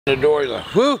The door, he's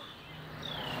like, whoo! We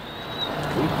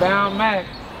found Mac.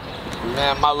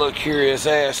 Man, my little curious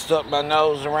ass stuck my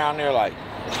nose around there like,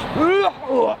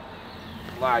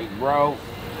 bro,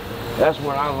 that's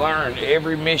when I learned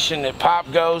every mission that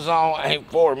Pop goes on ain't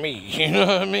for me, you know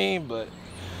what I mean? But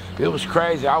it was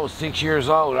crazy. I was 6 years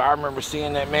old. I remember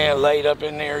seeing that man laid up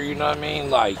in there, you know what I mean?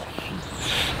 Like,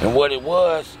 and what it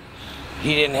was,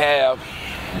 he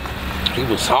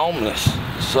was homeless.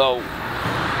 So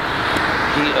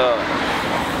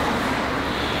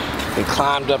he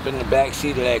climbed up in the back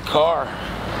seat of that car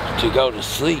to go to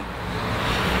sleep,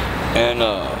 and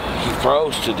he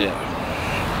froze to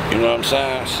death. You know what I'm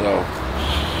saying? So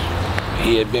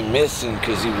he had been missing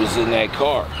because he was in that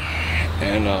car.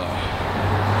 And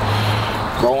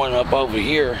growing up over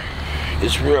here,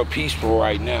 it's real peaceful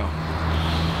right now.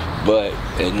 But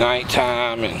at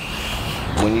nighttime, and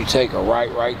when you take a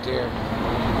right there, you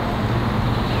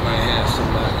might have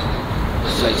somebody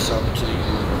say something to you,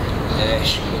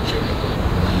 ask you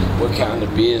what kind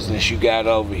of business you got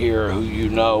over here, or who you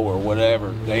know, or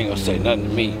whatever. They ain't gonna say nothing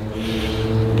to me.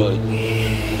 But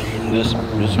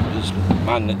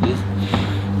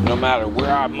no matter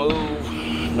where I move,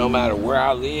 no matter where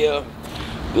I live,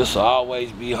 this will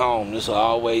always be home. This will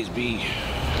always be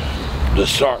the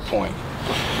start point.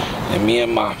 And me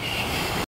and my